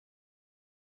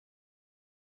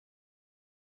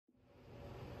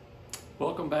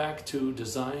Welcome back to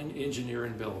Design, Engineer,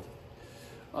 and Build.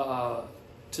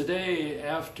 Today,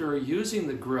 after using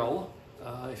the grill,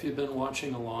 if you've been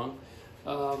watching along,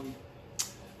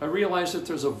 I realized that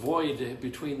there's a void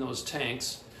between those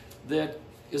tanks that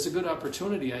is a good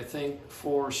opportunity, I think,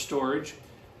 for storage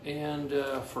and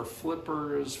for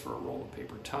flippers, for a roll of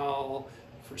paper towel,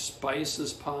 for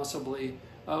spices possibly,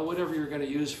 whatever you're going to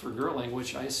use for grilling,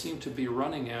 which I seem to be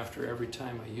running after every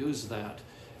time I use that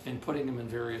and putting them in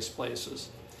various places.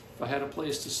 If I had a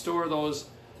place to store those,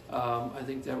 I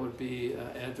think that would be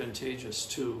advantageous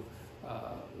to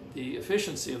the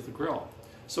efficiency of the grill.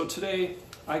 So today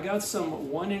I got some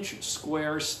 1-inch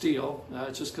square steel,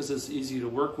 just because it's easy to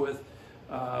work with,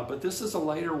 but this is a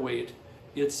lighter weight.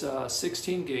 It's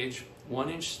 16 gauge,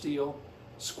 1-inch steel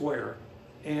square,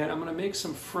 and I'm going to make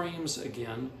some frames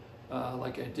again,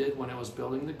 like I did when I was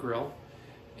building the grill.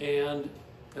 And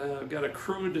I've got a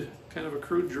crude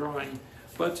drawing,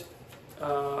 but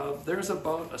there's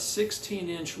about a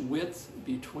 16-inch width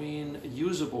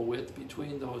usable width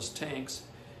between those tanks,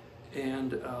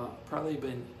 and probably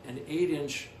been an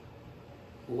 8-inch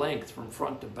length from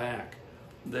front to back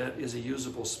that is a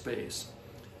usable space.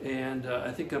 And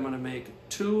I think I'm going to make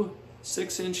 2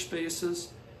 6-inch spaces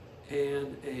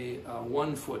and a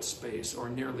 1-foot space, or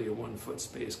nearly a 1-foot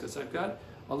space, because I've got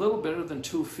a little better than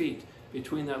 2 feet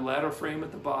between that ladder frame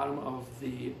at the bottom of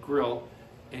the grill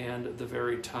and the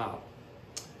very top.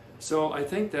 So I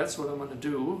think that's what I'm going to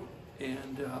do,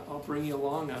 and I'll bring you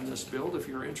along on this build if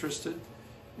you're interested,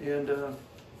 and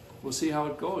we'll see how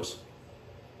it goes.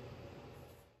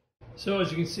 So as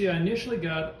you can see, I initially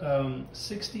got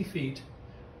 60 feet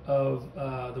of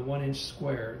the 1-inch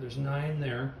square. There's 9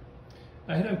 there.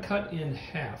 I had them cut in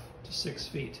half to 6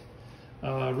 feet.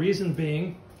 Reason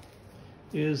being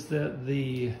is that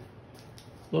the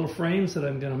little frames that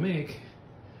I'm going to make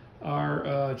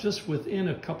are just within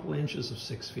a couple inches of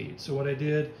 6 feet. So what I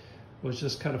did was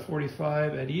just cut a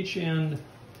 45 at each end,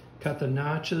 cut the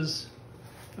notches.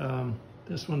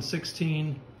 This one's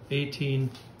 16, 18,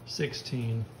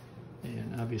 16,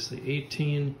 and obviously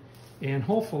 18. And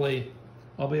hopefully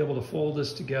I'll be able to fold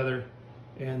this together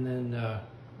and then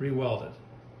re-weld it.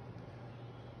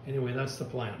 Anyway, that's the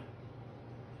plan.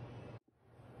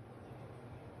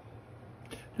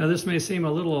 Now this may seem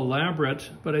a little elaborate,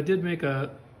 but I did make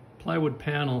a plywood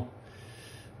panel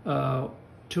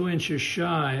 2 inches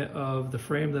shy of the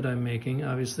frame that I'm making,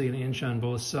 obviously 1 inch on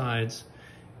both sides,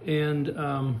 and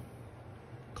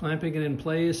clamping it in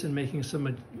place and making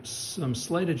some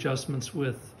slight adjustments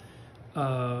with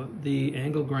the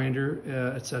angle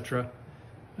grinder, etc.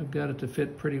 I've got it to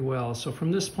fit pretty well. So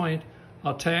from this point,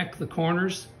 I'll tack the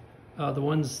corners,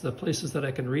 the places that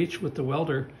I can reach with the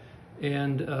welder,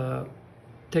 and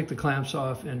take the clamps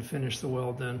off and finish the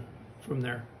weld then from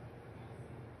there.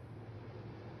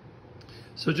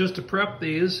 So just to prep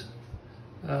these,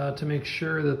 to make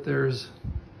sure that there's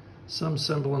some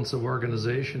semblance of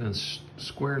organization and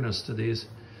squareness to these,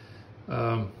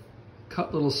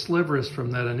 cut little slivers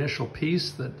from that initial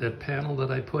piece, that panel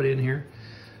that I put in here.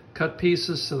 Cut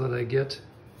pieces so that I get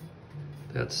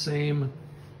that same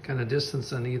kind of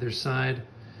distance on either side,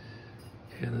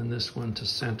 and then this one to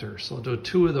center. So I'll do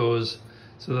 2 of those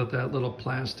so that that little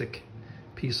plastic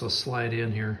piece will slide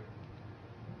in here,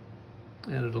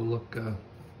 and it'll look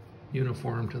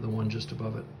uniform to the one just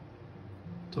above it.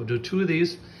 So I'll do 2 of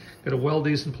these, gotta weld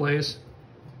these in place,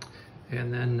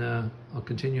 and then I'll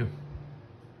continue.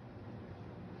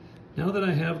 Now that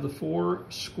I have the 4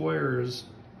 squares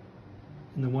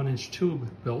in the 1-inch tube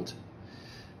built,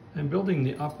 I'm building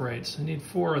the uprights. I need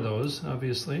 4 of those,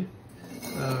 obviously,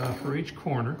 for each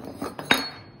corner.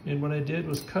 And what I did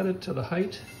was cut it to the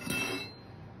height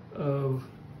of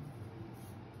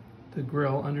the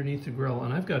grill, underneath the grill,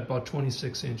 and I've got about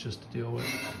 26 inches to deal with.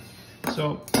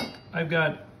 So I've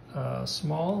got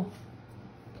small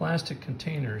plastic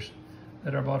containers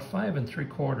that are about 5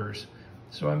 3/4.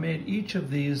 So I made each of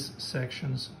these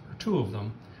sections, or 2 of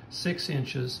them, 6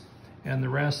 inches, and the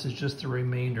rest is just the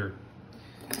remainder.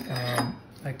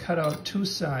 I cut out 2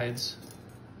 sides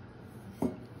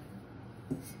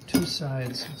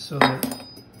so that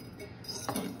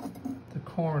the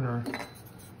corner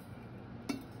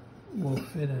will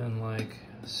fit in like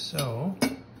so,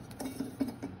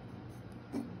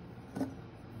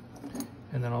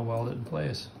 and then I'll weld it in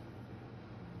place.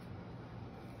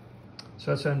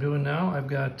 So that's what I'm doing now. I've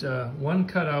got 1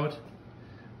 cut out.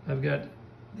 I've got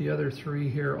the other 3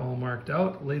 here all marked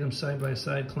out, laid them side by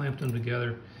side, clamped them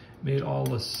together, made all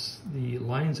the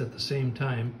lines at the same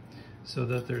time so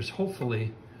that there's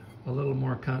hopefully a little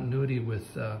more continuity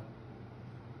with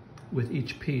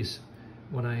each piece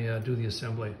when I do the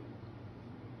assembly.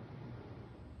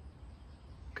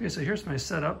 Okay, so here's my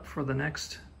setup for the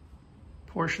next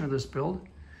portion of this build.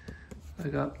 I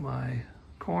got my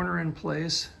corner in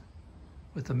place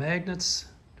with the magnets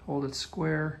to hold it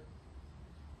square.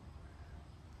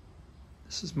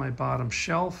 This is my bottom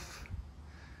shelf.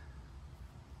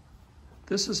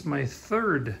 This is my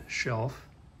third shelf.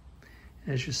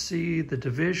 As you see, the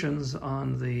divisions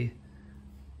on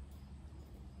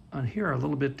here are a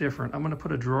little bit different. I'm going to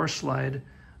put a drawer slide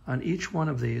on each one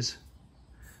of these.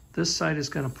 This side is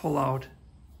going to pull out,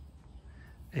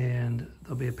 and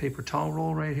there'll be a paper towel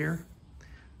roll right here.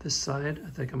 This side, I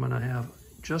think I'm going to have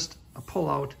just a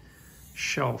pull-out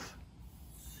shelf.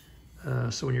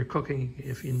 So when you're cooking,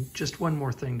 if you just one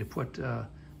more thing to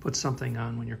put something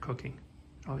on when you're cooking.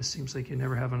 It always seems like you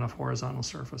never have enough horizontal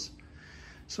surface.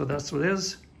 So that's what it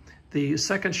is. The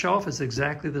second shelf is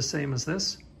exactly the same as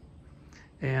this,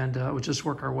 and we'll just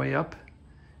work our way up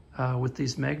with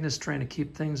these magnets, trying to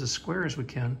keep things as square as we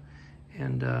can,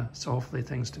 and so hopefully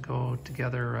things to go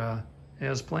together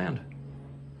as planned.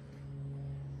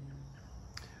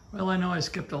 Well, I know I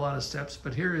skipped a lot of steps,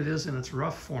 but here it is in its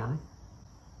rough form,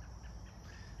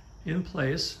 in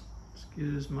place.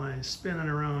 Excuse my spinning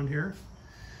around here,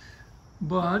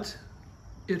 but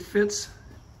it fits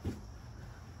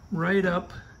right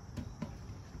up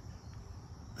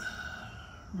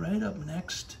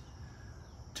next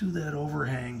to that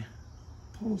overhang.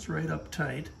 Pulls right up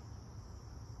tight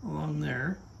along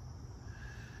there.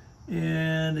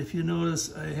 And if you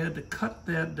notice, I had to cut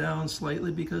that down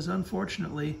slightly because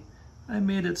unfortunately I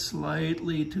made it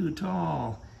slightly too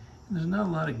tall. And there's not a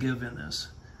lot of give in this.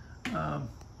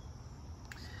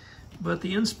 But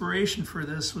the inspiration for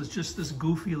this was just this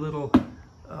goofy little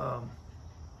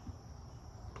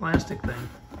plastic thing.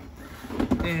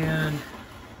 And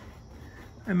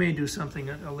I may do something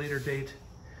at a later date,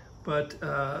 but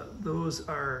those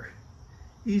are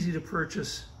easy to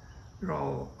purchase. They're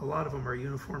all, a lot of them are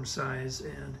uniform size,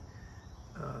 and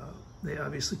they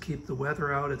obviously keep the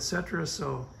weather out, etc.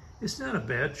 So it's not a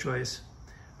bad choice.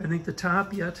 I think the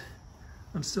top yet,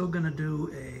 I'm still gonna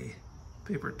do a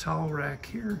paper towel rack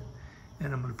here,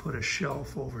 and I'm gonna put a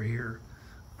shelf over here.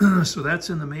 So that's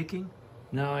in the making.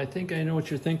 Now I think I know what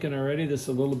you're thinking already. This is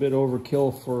a little bit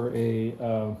overkill for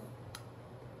a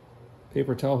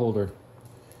paper towel holder.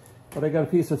 But I got a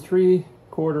piece of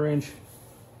 3/4 inch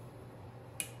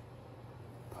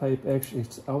pipe. Actually,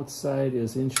 its outside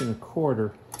is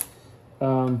 1.25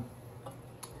 inches.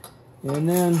 And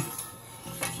then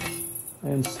I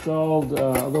installed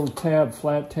a little tab,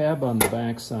 flat tab on the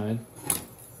back side,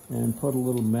 and put a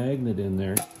little magnet in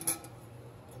there.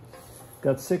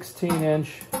 Got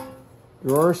 16-inch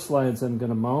drawer slides I'm going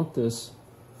to mount this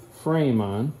frame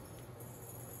on.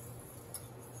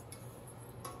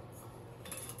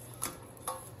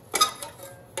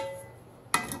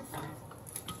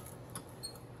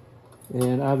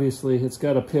 And obviously it's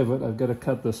got a pivot. I've got to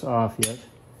cut this off yet,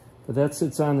 but that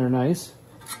sits on there nice.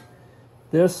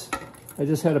 This, I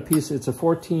just had a piece, it's a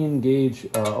 14 gauge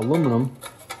aluminum.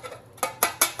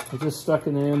 I just stuck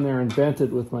it in there and bent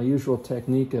it with my usual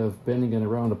technique of bending it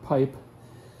around a pipe.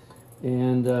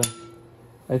 And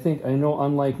I know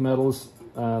unlike metals,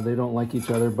 they don't like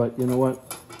each other, but you know what?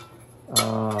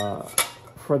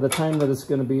 For the time that it's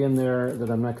going to be in there, that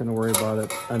I'm not going to worry about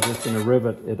it, I'm just going to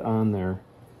rivet it on there.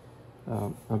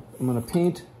 I'm going to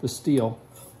paint the steel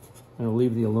and I'll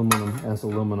leave the aluminum as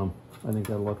aluminum. I think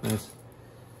that'll look nice.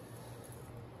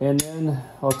 And then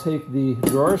I'll take the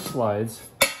drawer slides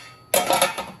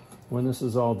when this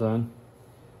is all done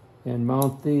and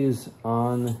mount these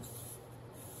on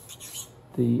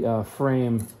the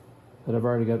frame that I've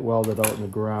already got welded out in the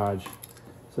garage.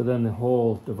 So then the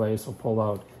whole device will pull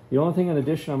out. The only thing in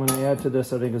addition I'm going to add to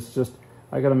this, I think, is just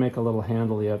I got to make a little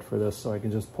handle yet for this so I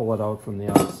can just pull it out from the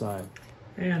outside.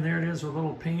 And there it is with a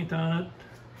little paint on it.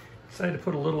 Decided to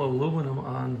put a little aluminum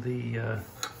on the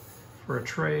for a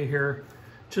tray here.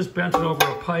 Just bent it over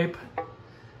a pipe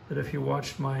that if you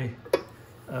watched my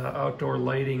outdoor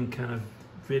lighting kind of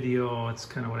video, it's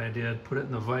kind of what I did. Put it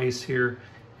in the vise here.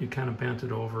 You kind of bent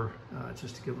it over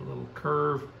just to give it a little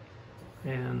curve.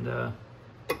 And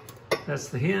that's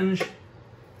the hinge.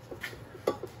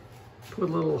 Put a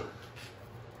little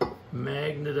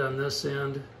magnet on this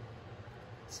end.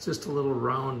 It's just a little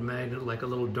round magnet, like a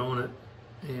little donut,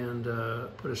 and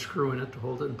put a screw in it to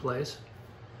hold it in place.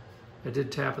 I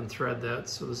did tap and thread that,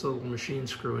 so there's a little machine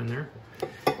screw in there.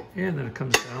 And then it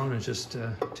comes down and just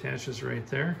attaches right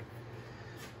there.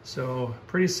 So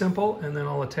pretty simple, and then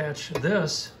I'll attach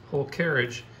this whole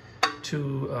carriage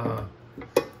to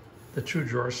the two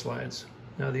drawer slides.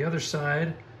 Now the other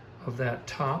side of that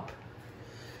top,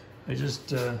 I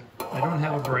don't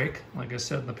have a brake, like I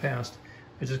said in the past.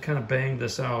 I just kind of banged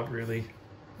this out, really,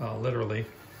 literally,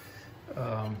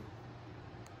 out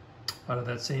of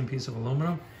that same piece of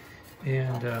aluminum,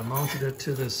 and mounted it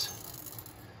to this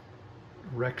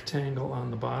rectangle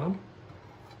on the bottom,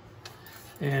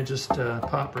 and just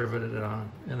pop riveted it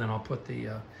on, and then I'll put the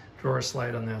drawer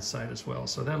slide on that side as well.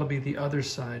 So that'll be the other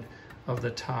side of the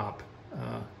top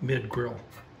mid grill.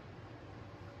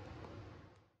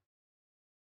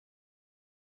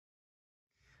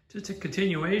 Just a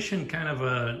continuation, kind of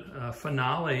a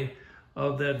finale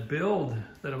of that build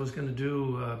that I was going to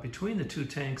do between the two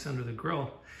tanks under the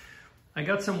grill. I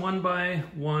got some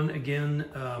 1x1 again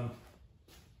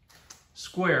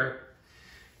square,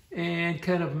 and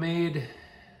kind of made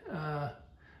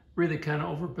really kind of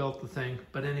overbuilt the thing,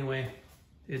 but anyway,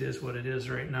 it is what it is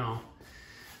right now.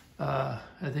 I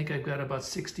think I've got about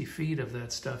 60 feet of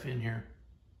that stuff in here.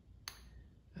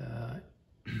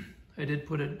 I did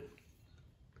put a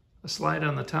slide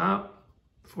on the top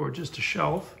for just a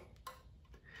shelf,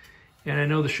 and I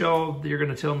know the shelf, you're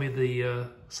going to tell me the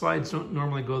slides don't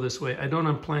normally go this way. I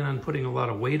don't plan on putting a lot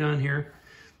of weight on here,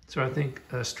 so I think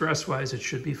stress-wise it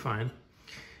should be fine.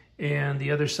 And the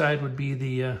other side would be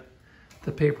the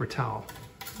paper towel,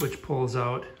 which pulls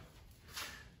out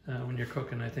when you're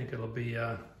cooking. I think it'll be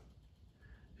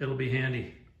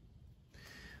handy.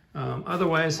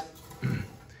 Otherwise,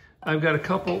 I've got a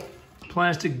couple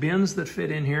plastic bins that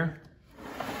fit in here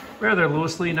rather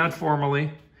loosely, not formally,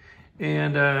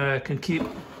 and can keep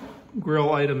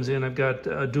grill items in. I've got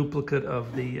a duplicate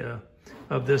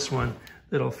of this one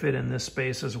that'll fit in this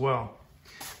space as well.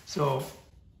 So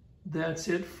that's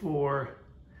it for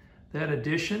that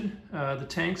addition. The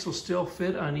tanks will still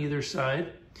fit on either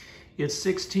side. It's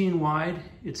 16 wide,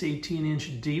 it's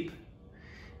 18-inch deep,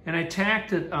 and I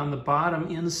tacked it on the bottom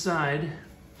inside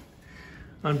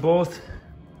on both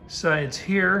sides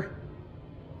here,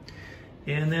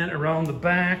 and then around the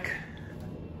back.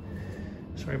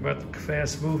 Sorry about the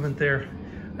fast movement there.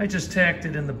 I just tacked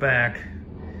it in the back.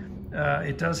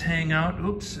 It does hang out.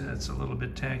 Oops, that's a little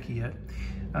bit tacky yet.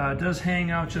 It does hang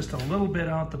out just a little bit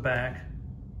out the back,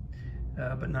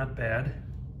 but not bad.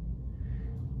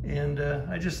 And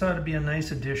I just thought it'd be a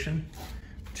nice addition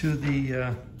to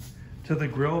the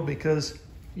grill, because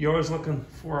you're always looking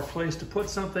for a place to put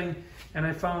something, and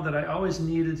I found that I always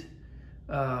needed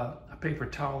a paper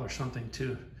towel or something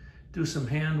to do some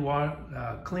hand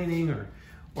cleaning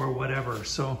or whatever.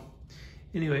 So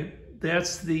anyway,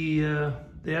 that's the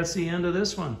end of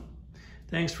this one.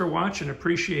 Thanks for watching.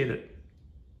 Appreciate it.